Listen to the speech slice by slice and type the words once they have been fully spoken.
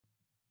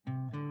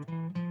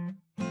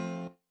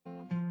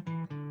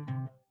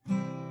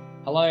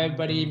Hello,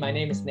 everybody. My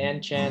name is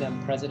Nan Chen.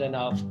 I'm president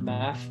of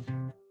MEF.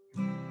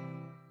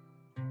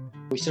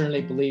 We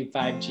certainly believe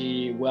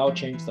 5G will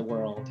change the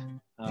world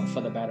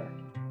for the better.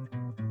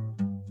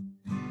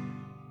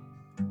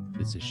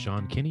 This is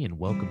Sean Kinney, and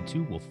welcome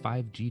to Will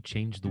 5G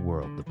Change the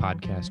World, the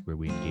podcast where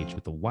we engage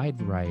with a wide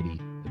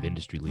variety of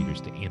industry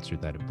leaders to answer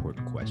that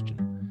important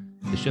question.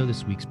 The show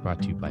this week's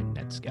brought to you by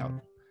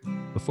NetScout.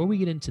 Before we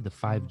get into the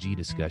 5G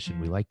discussion,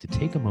 we like to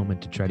take a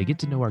moment to try to get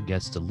to know our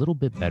guests a little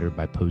bit better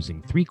by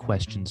posing 3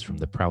 questions from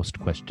the Proust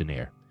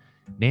questionnaire.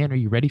 Nan, are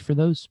you ready for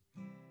those?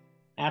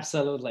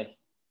 Absolutely.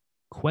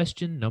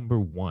 Question number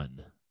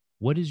 1.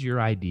 What is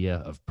your idea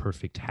of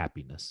perfect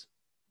happiness?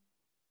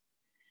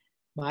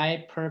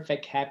 My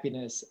perfect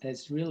happiness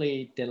is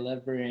really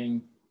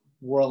delivering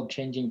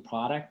world-changing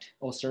product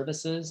or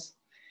services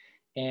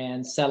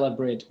and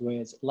celebrate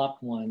with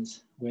loved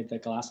ones with a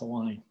glass of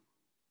wine.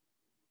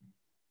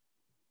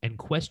 And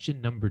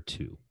question number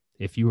 2.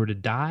 If you were to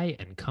die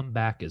and come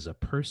back as a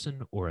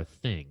person or a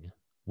thing,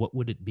 what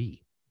would it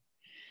be?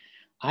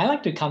 I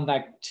like to come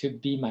back to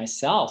be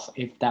myself,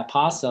 if that's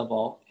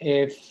possible.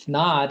 If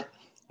not,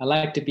 I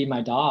like to be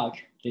my dog.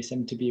 They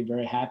seem to be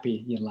very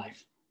happy in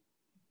life.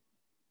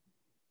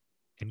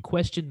 And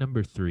question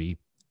number 3,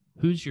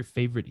 who's your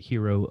favorite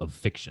hero of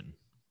fiction?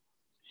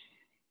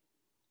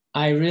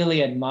 I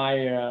really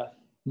admire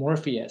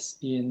Morpheus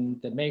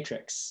in The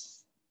Matrix,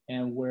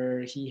 and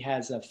where he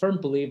has a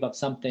firm belief of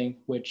something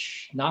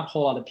which not a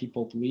whole lot of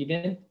people believe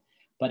in,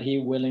 but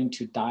he's willing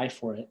to die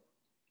for it.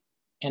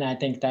 And I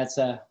think that's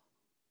a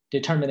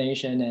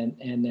determination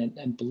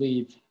and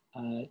belief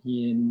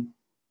in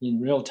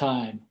real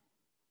time.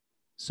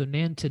 So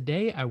Nan,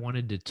 today I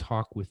wanted to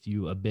talk with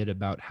you a bit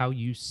about how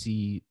you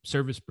see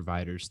service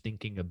providers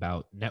thinking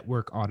about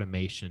network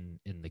automation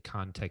in the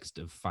context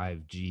of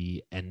 5G,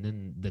 and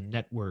then the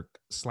network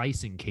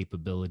slicing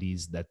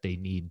capabilities that they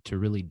need to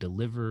really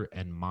deliver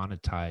and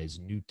monetize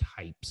new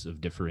types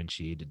of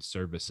differentiated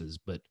services.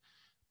 But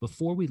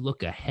before we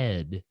look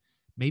ahead,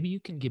 maybe you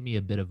can give me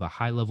a bit of a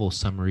high-level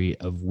summary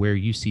of where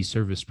you see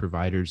service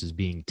providers as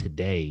being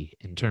today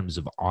in terms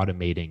of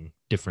automating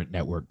different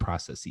network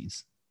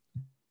processes.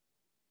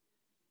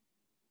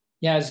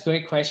 Yeah, it's a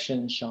great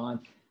question,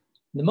 Sean.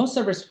 The most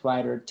service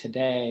provider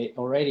today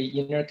already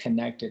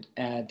interconnected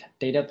at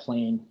data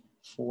plane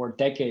for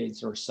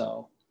decades or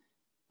so.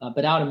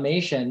 But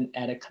automation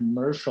at a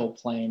commercial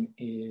plane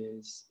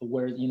is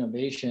where the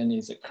innovation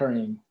is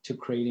occurring to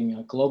creating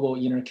a global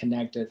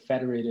interconnected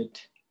federated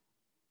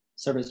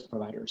service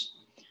providers.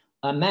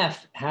 MEF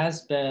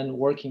has been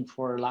working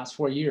for the last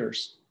 4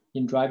 years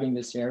in driving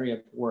this area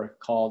of work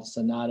called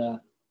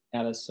Sonata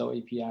LSO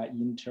API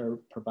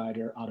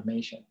Inter-Provider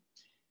Automation.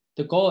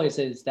 The goal is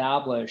to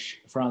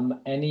establish from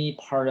any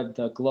part of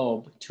the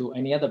globe to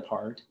any other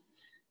part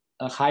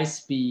a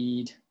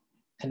high-speed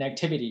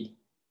connectivity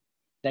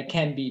that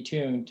can be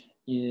tuned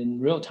in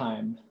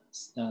real-time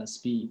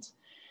speeds.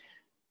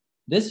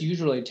 This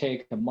usually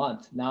takes a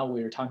month. Now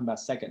we're talking about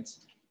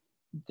seconds.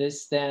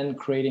 This then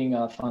creating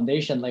a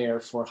foundation layer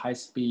for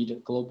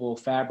high-speed global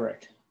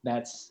fabric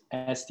that's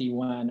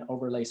SD-WAN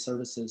overlay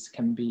services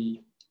can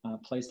be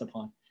placed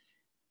upon.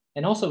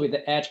 And also with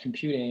the edge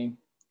computing,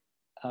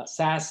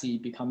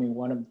 SASE becoming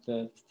one of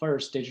the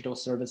first digital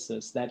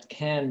services that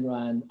can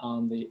run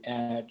on the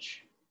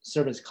edge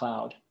service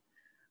cloud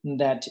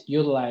that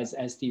utilize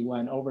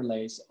SD-WAN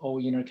overlays, all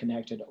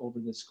interconnected over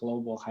this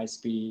global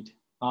high-speed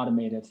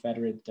automated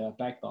federated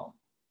backbone.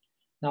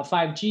 Now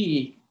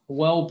 5G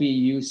will be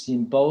used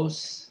in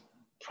both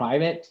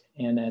private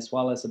and as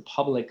well as a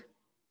public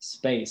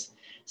space.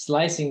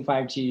 Slicing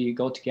 5G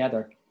go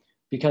together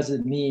because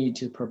of the need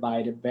to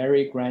provide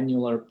very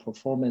granular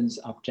performance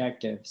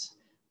objectives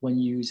when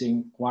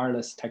using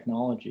wireless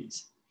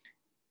technologies.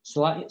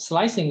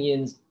 Slicing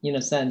in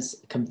a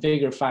sense,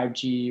 configure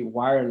 5G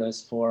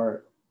wireless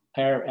for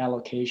pair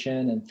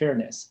allocation and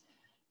fairness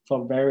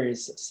for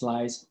various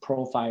slice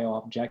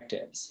profile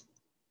objectives.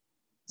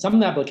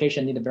 Some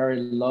applications need a very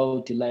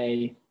low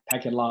delay,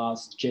 packet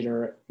loss,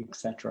 jitter,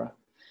 etc.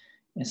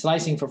 And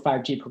slicing for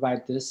 5G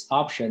provides this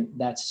option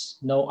that's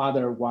no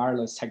other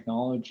wireless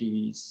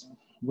technologies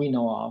we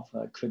know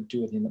of could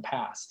do it in the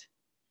past.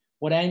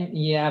 What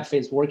NEF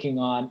is working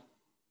on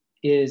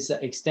is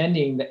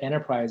extending the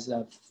enterprise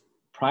of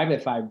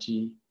private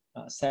 5G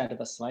set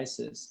of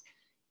slices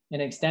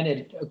and extend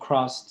it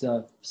across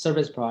the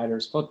service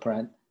provider's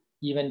footprint,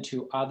 even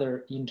to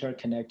other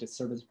interconnected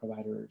service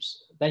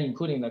providers, then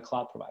including the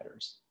cloud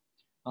providers.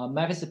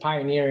 MEF is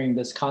pioneering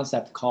this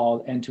concept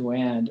called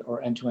end-to-end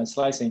or end-to-end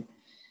slicing,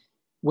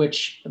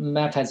 which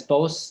MEF has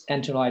both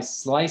end-to-end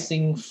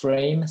slicing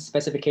framework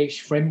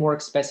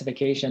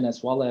specification,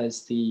 as well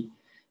as the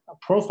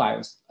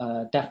profiles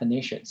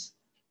definitions.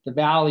 The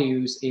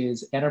values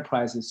is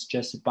enterprises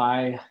just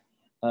buy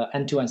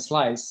end-to-end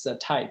slice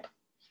type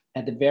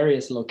at the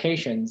various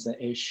locations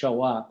that it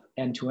show up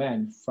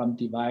end-to-end from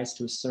device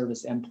to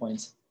service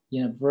endpoints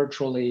in a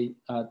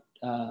virtualized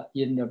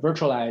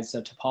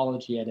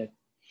topology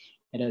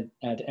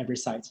at every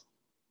site.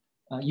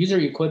 User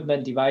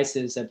equipment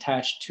devices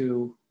attached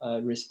to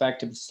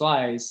respective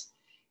slice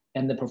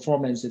and the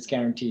performance is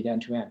guaranteed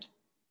end to end.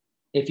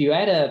 If you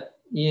add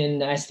in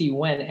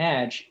SD-WAN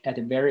edge at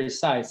the various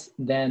sites,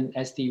 then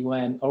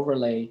SD-WAN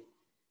overlay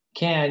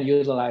can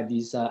utilize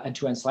these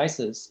end-to-end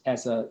slices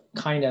as a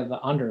kind of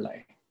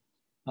underlay.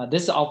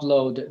 This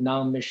offload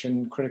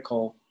non-mission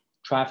critical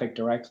traffic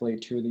directly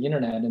to the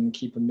internet and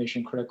keep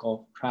mission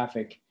critical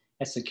traffic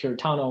as secure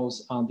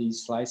tunnels on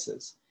these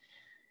slices.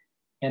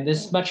 And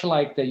this is much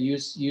like the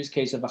use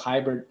case of a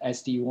hybrid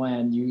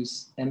SD-WAN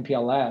use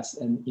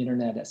MPLS and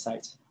internet at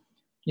sites.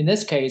 In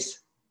this case,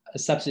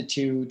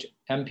 substitute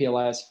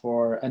MPLS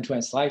for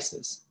end-to-end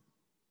slices.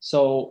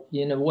 So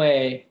in a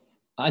way,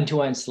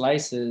 end-to-end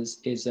slices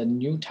is a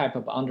new type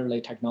of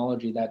underlay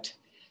technology that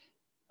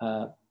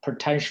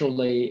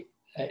potentially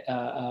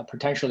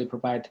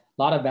provide a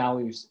lot of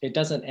values. It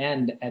doesn't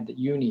end at the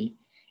uni.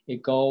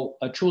 It go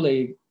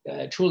truly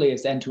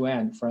is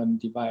end-to-end from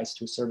device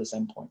to service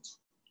endpoints.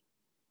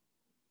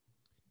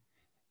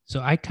 So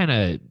I kind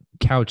of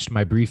couched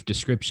my brief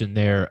description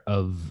there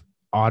of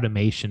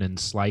automation and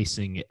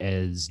slicing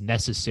as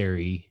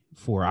necessary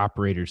for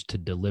operators to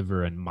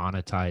deliver and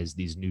monetize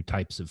these new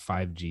types of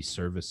 5G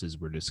services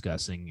we're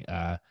discussing.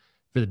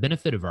 For the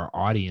benefit of our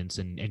audience,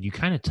 and you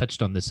kind of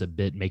touched on this a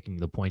bit, making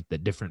the point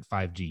that different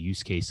 5G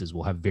use cases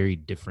will have very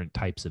different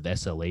types of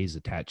SLAs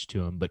attached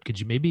to them. But could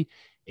you maybe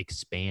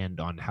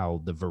expand on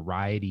how the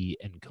variety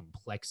and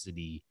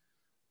complexity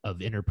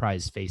of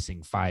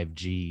enterprise-facing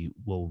 5G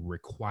will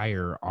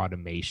require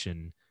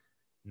automation,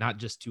 not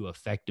just to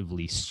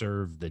effectively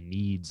serve the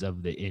needs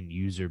of the end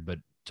user, but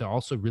to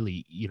also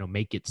really,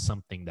 make it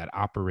something that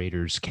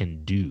operators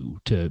can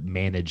do to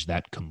manage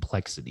that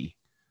complexity?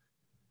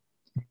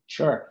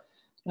 Sure.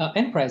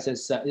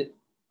 Enterprises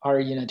are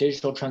in a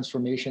digital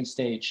transformation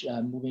stage,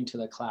 moving to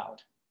the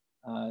cloud.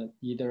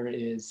 Either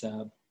is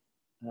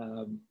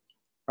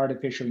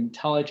artificial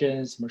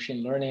intelligence,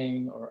 machine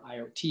learning, or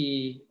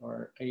IoT,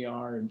 or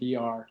AR and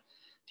VR,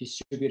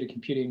 distributed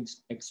computing,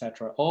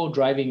 etc., all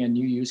driving a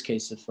new use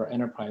cases for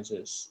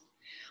enterprises.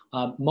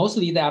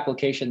 Mostly the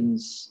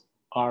applications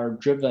are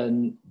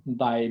driven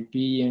by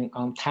being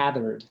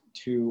untethered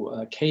to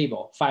a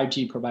cable.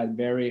 5G provides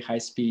very high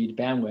speed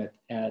bandwidth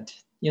at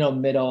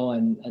middle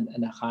and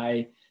a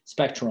high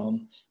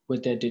spectrum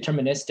with the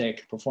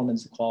deterministic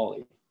performance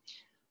quality.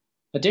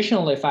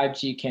 Additionally,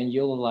 5G can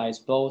utilize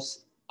both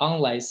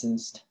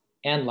unlicensed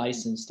and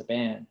licensed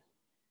band.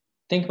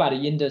 Think about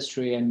the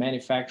industry and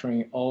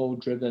manufacturing all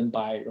driven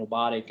by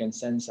robotic and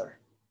sensor.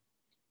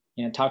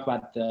 And talk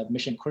about the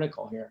mission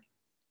critical here.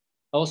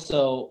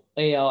 Also,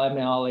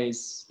 AL/ML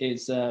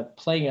is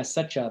playing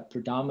such a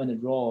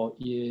predominant role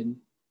in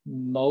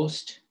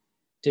most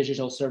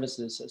digital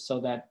services, so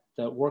that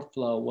the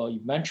workflow will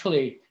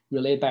eventually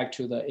relate back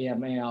to the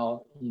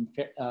AML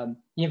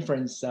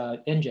inference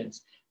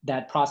engines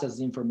that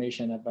process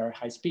information at very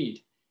high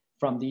speed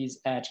from these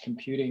edge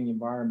computing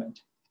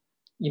environment.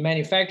 In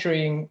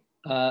manufacturing,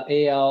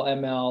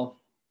 AL/ML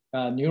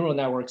neural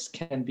networks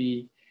can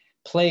be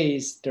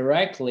placed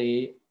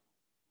directly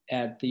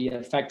at the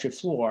factory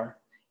floor,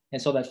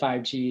 and so that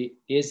 5G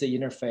is the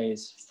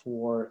interface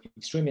for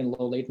extremely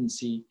low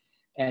latency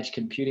edge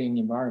computing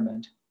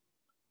environment.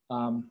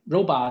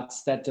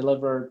 Robots that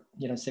deliver,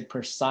 say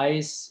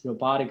precise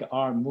robotic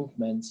arm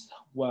movements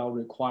will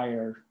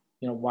require,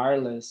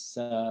 wireless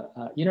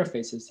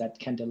interfaces that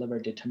can deliver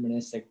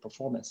deterministic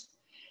performance.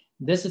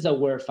 This is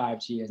where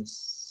 5G and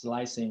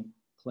slicing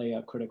play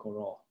a critical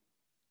role.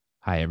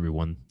 Hi,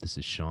 everyone. This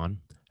is Sean.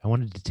 I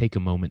wanted to take a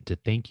moment to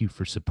thank you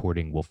for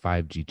supporting Will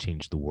 5G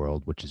Change the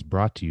World, which is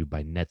brought to you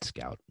by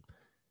NetScout.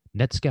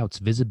 NetScout's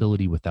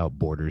Visibility Without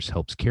Borders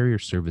helps carrier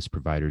service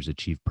providers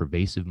achieve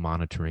pervasive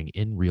monitoring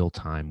in real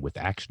time with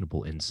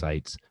actionable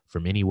insights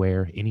from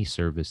anywhere, any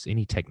service,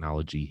 any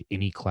technology,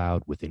 any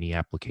cloud, with any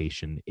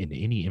application, in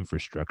any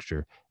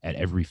infrastructure at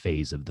every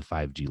phase of the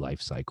 5G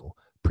lifecycle,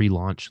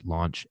 pre-launch,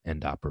 launch,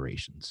 and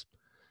operations.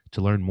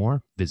 To learn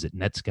more, visit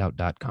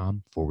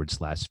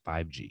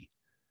netscout.com/5G.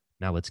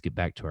 Now let's get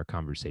back to our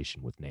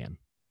conversation with Nan.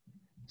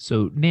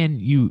 So Nan,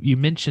 you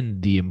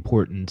mentioned the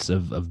importance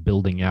of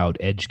building out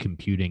edge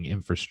computing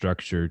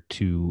infrastructure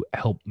to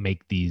help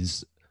make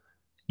these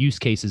use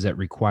cases that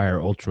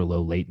require ultra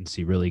low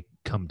latency really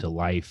come to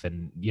life.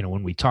 And,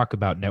 when we talk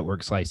about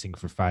network slicing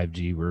for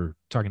 5G, we're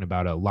talking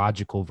about a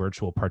logical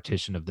virtual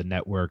partition of the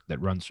network that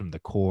runs from the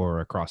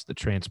core across the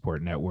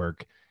transport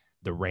network,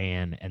 the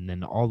RAN, and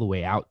then all the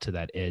way out to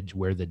that edge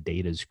where the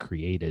data is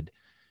created.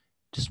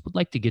 Just would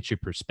like to get your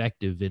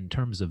perspective in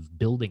terms of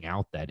building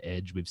out that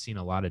edge. We've seen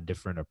a lot of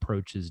different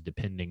approaches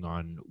depending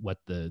on what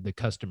the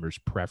customer's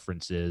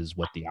preference is,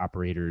 what the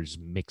operator's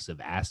mix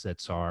of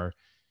assets are.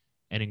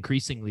 And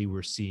increasingly,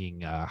 we're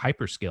seeing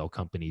hyperscale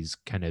companies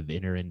kind of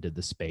enter into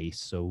the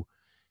space. So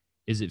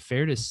is it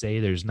fair to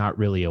say there's not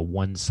really a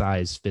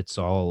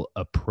one-size-fits-all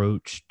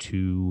approach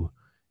to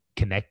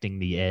connecting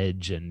the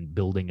edge and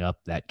building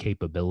up that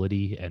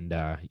capability? And,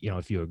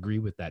 if you agree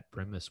with that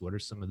premise, what are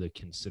some of the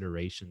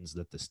considerations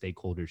that the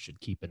stakeholders should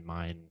keep in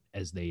mind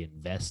as they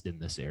invest in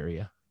this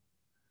area?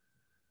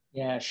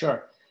 Yeah,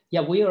 sure. Yeah,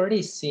 we're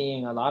already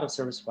seeing a lot of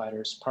service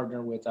providers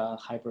partner with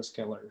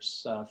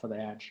hyperscalers for the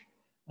edge.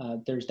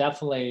 There's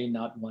definitely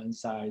not one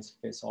size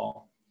fits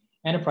all.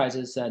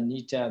 Enterprises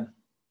need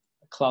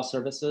cloud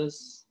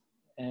services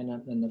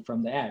and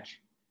from the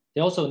edge. They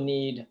also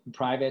need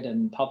private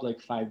and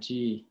public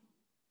 5G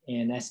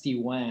and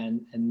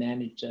SD-WAN and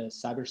manage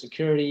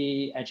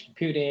cybersecurity, edge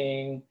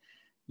computing,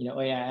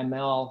 AI,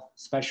 ML,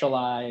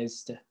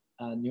 specialized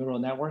neural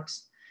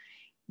networks,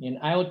 and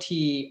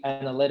IoT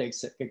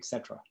analytics,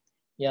 etc.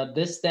 Yeah,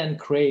 this then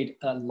create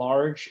a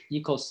large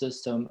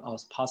ecosystem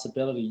of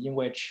possibility in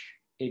which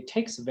it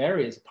takes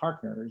various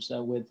partners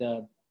with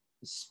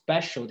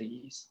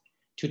specialties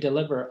to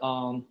deliver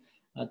on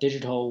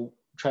digital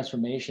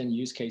transformation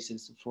use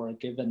cases for a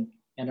given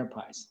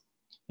enterprise.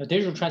 Now,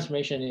 digital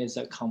transformation is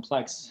a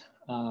complex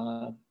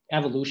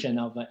evolution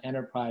of an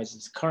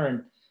enterprise's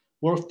current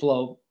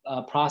workflow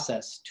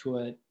process to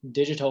a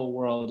digital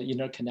world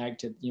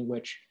interconnected in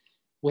which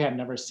we have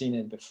never seen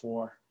it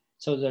before.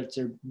 So there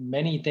are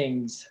many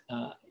things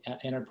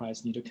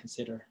enterprise need to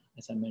consider,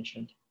 as I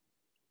mentioned.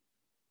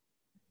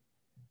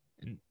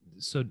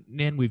 So,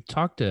 Nan, we've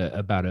talked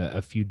about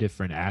a few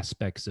different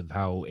aspects of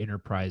how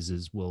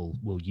enterprises will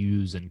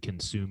use and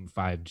consume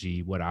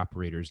 5G, what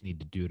operators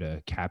need to do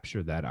to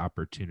capture that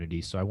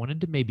opportunity. So I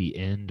wanted to maybe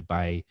end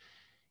by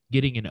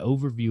getting an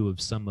overview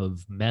of some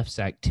of MEF's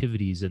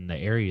activities in the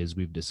areas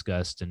we've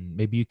discussed, and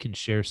maybe you can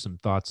share some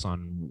thoughts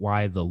on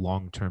why the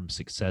long-term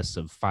success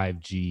of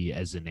 5G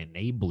as an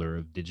enabler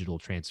of digital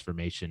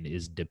transformation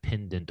is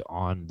dependent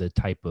on the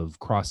type of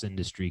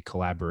cross-industry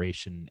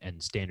collaboration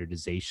and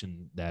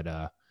standardization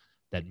that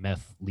MEF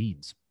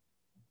leads.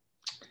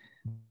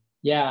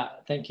 Yeah,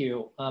 thank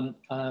you.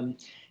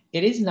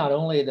 It is not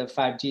only the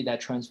 5G that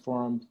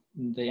transformed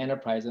the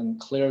enterprise, and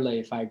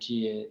clearly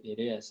 5G it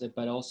is,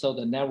 but also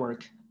the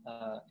network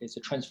is to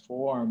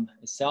transform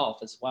itself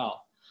as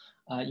well.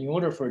 In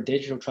order for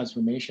digital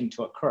transformation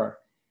to occur,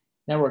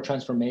 network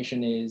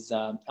transformation is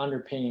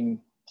underpinning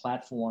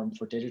platform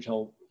for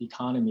digital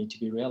economy to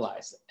be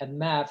realized. At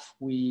MEF,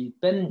 we've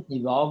been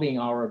evolving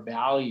our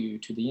value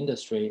to the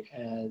industry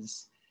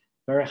as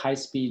very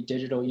high-speed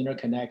digital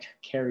interconnect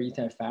carrier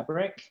Ethernet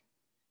fabric,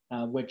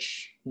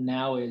 which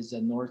now is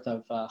north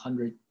of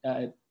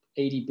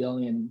 $180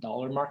 billion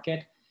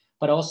market.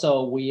 But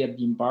also we have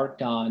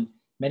embarked on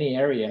many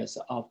areas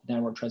of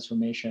network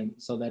transformation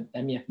so that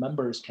MEF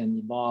members can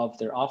evolve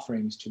their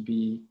offerings to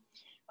be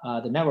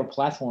the network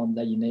platform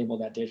that enable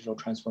that digital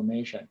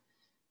transformation.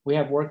 We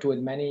have worked with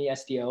many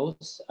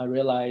SDOs. I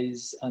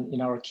realize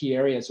in our key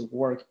areas of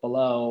work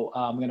below,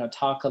 I'm going to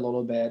talk a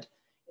little bit,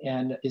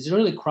 and it's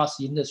really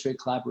cross-industry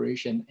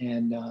collaboration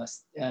and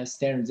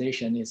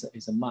standardization is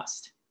a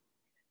must.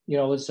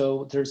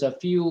 So there's a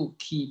few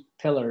key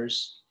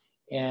pillars,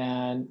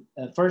 and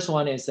the first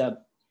one is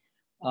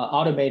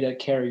automated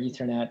carrier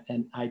Ethernet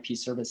and IP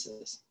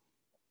services.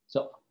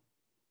 So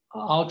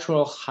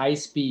ultra high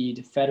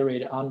speed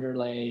federated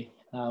underlay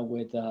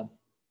with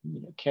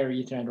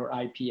carrier Ethernet or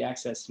IP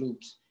access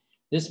loops.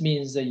 This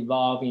means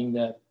evolving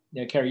the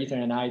carrier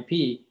Ethernet and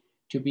IP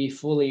to be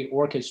fully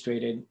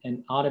orchestrated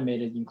and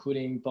automated,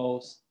 including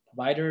both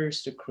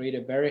providers to create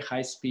a very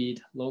high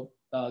speed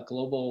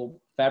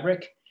global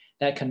fabric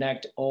that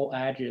connect all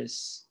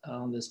edges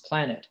on this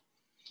planet.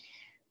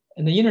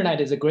 And the internet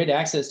is a great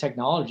access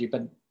technology,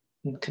 but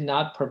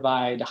cannot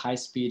provide a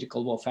high-speed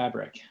global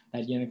fabric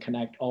that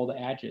interconnect all the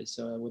edges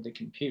with the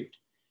compute.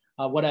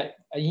 What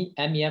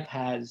MEF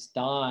has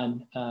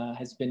done,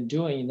 has been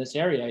doing in this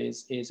area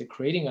is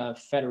creating a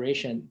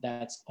federation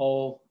that's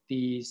all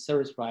the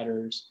service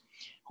providers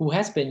who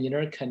has been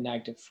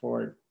interconnected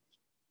for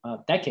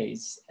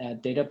decades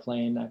at data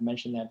plane, I've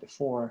mentioned that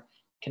before,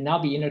 can now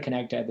be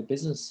interconnected at the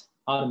business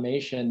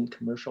automation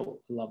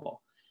commercial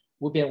level.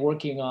 We've been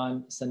working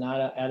on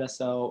Sonata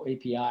LSO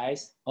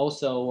APIs,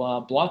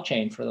 also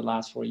blockchain for the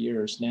last 4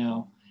 years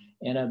now,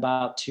 and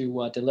about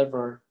to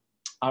deliver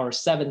our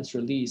 7th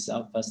release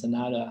of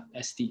Sonata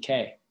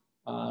SDK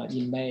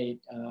in May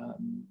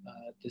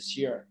this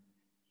year.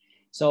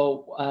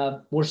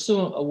 So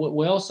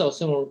we also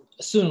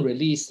soon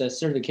release the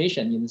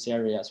certification in this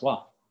area as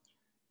well.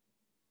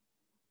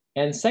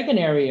 And second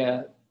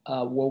area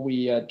what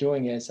we are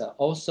doing is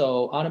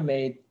also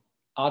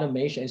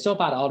automation. It's all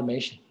about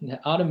automation.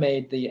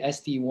 Automate the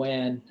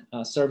SD-WAN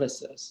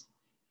services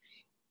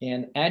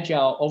and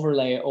agile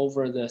overlay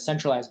over the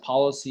centralized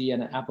policy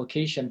and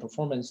application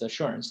performance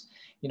assurance.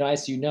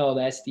 As you know,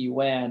 the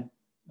SD-WAN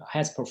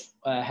has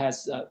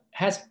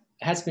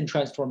been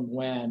transformed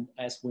WAN,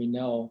 as we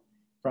know,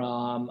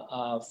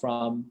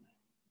 from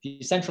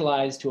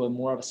decentralized to a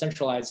more of a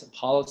centralized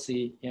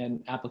policy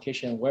and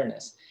application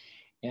awareness,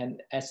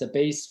 and as a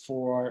basis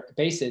for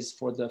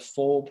the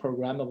full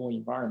programmable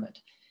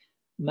environment.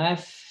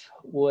 MEF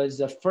was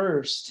the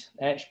first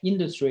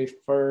industry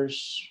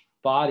first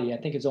body, I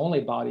think it's the only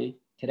body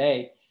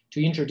today,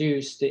 to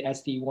introduce the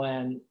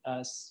SD-WAN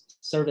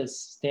service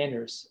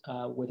standards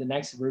with the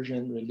next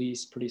version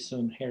released pretty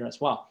soon here as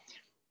well.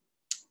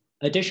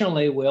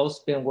 Additionally, we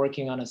also been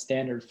working on a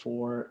standard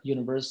for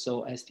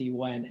universal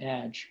SD-WAN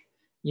edge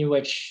in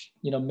which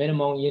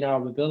minimum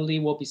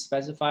interoperability will be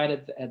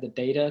specified at the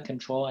data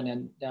control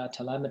and then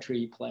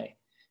telemetry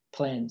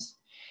plans.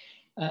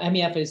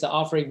 MEF is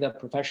offering the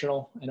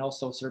professional and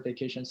also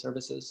certification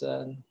services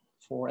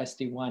for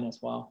SD-WAN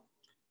as well.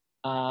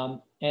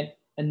 And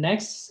the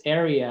next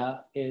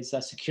area is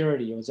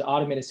security, or the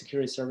automated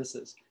security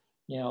services.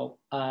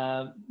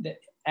 The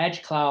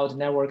edge cloud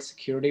network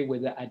security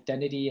with the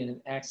identity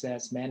and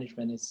access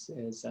management is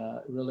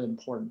really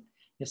important.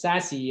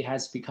 SASE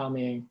has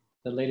becoming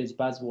the latest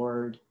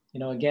buzzword.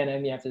 Again,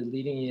 MEF is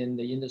leading in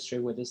the industry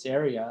with this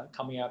area,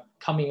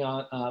 coming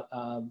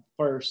on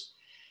first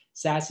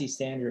SASE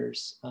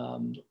standards,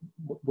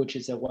 which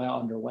is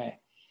well underway.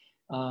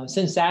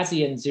 Since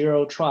SASE and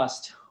Zero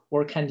Trust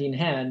work hand in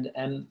hand,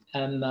 and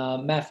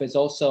MEF is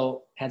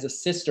also has a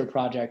sister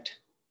project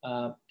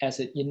as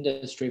an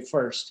industry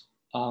first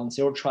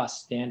Zero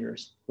Trust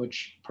standards,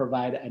 which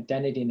provide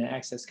identity and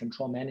access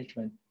control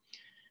management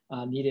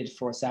needed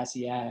for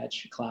SASE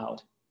Edge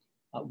Cloud.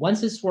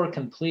 Once this work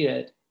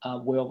completed,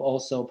 we'll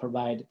also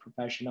provide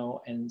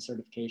professional and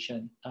service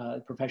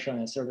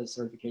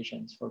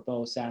certifications for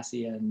both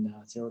SASE and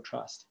Zero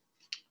Trust.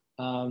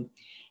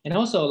 And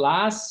also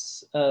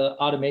last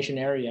automation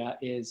area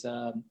is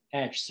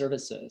edge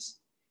services.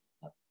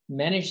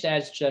 Managed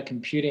edge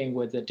computing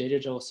with the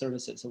digital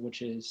services,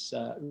 which is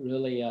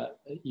really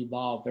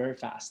evolved very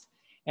fast.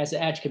 As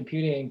edge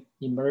computing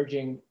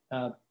emerging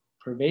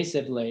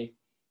pervasively,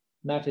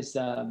 MEF is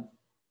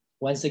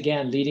once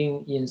again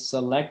leading in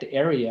select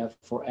area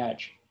for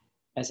edge.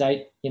 As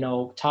I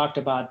talked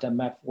about the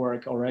MEF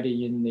work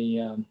already in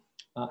the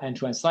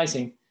end-to-end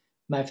slicing,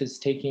 MEF is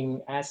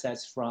taking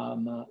assets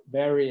from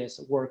various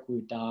work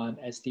we've done,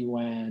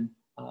 SD-WAN,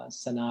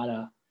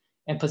 Sonata,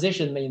 and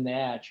position them in the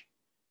edge.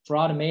 For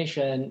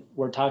automation,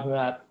 we're talking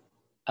about,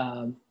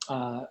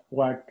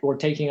 we're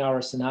taking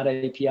our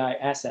Sonata API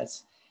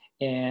assets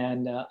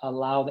and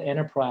allow the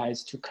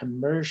enterprise to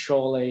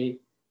commercially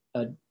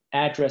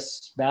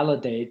address,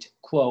 validate,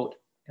 quote,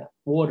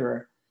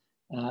 order,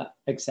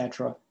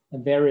 etc.,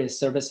 and various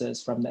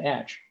services from the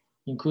edge,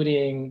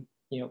 including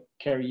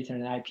carrier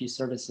Ethernet IP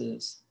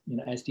services,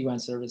 SD-WAN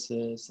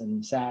services,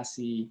 and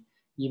SASE,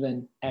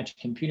 even edge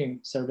computing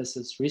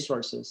services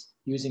resources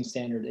using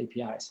standard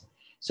APIs.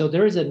 So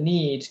there is a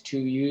need to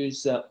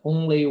use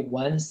only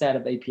one set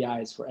of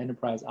APIs for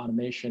enterprise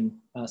automation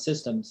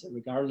systems,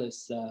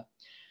 regardless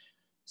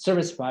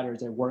service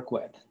providers they work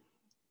with.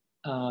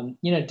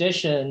 In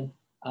addition,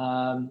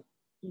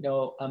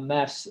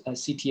 MEF's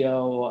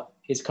CTO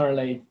is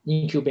currently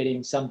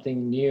incubating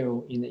something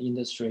new in the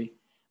industry,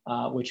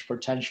 which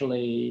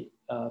potentially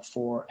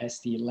for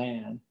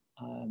SD-LAN.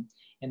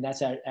 And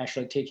that's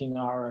actually taking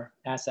our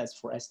assets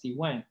for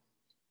SD-WAN,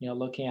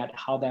 looking at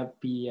how that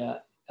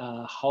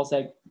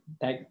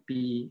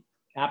be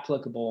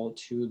applicable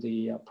to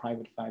the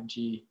private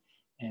 5G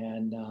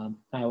and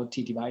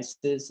IoT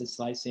devices,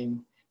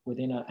 slicing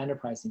within an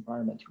enterprise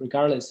environment,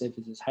 regardless if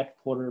it is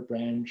headquarter,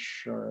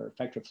 branch, or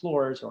factory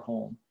floors or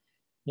home.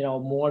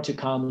 More to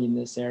come in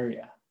this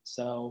area.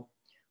 So,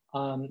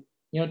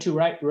 to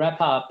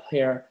wrap up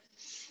here,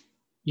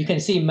 you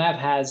can see MEF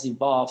has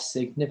evolved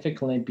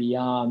significantly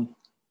beyond,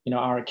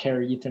 our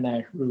carrier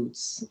Ethernet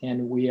roots,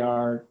 and we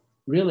are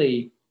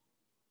really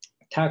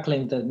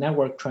tackling the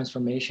network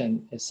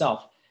transformation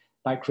itself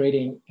by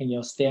creating,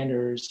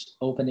 standards,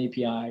 open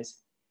APIs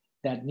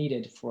that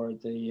needed for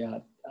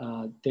the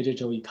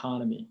digital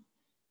economy.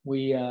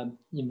 We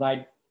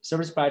invite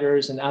service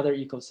providers and other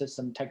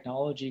ecosystem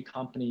technology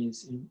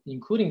companies,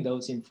 including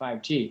those in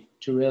 5G,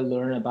 to really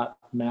learn about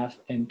MEF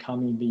and come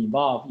and be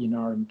involved in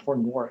our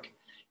important work.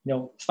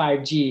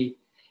 5G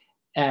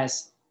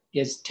as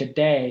is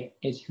today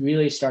is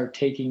really start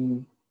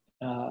taking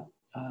a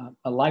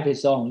life of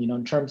its own,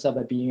 in terms of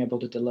it being able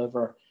to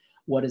deliver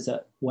what has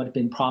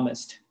been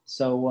promised.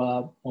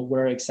 So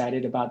we're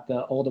excited about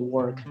all the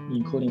work,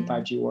 including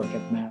 5G work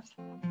at MEF.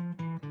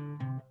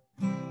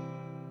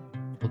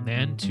 Well,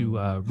 Nan,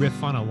 to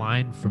riff on a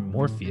line from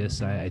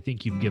Morpheus, I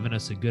think you've given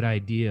us a good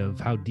idea of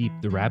how deep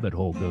the rabbit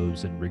hole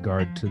goes in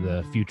regard to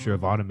the future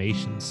of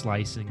automation,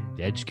 slicing,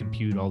 edge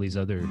compute, all these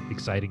other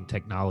exciting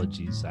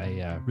technologies.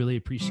 I really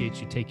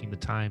appreciate you taking the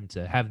time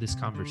to have this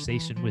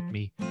conversation with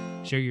me,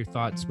 share your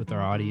thoughts with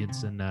our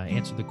audience, and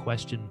answer the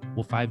question,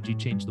 will 5G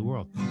change the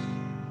world?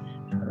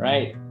 All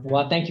right.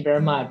 Well, thank you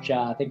very much.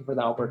 Thank you for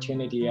the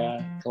opportunity.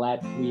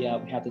 Glad we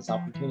had this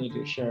opportunity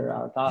to share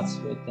our thoughts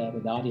with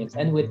the audience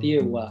and with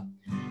you.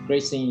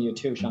 Great seeing you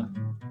too,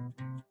 Sean.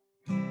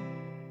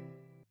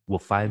 Will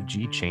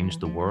 5G Change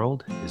the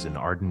World is an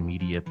Arden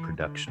Media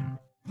production.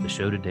 The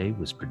show today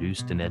was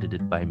produced and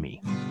edited by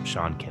me,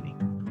 Sean Kinney.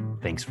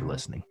 Thanks for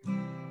listening.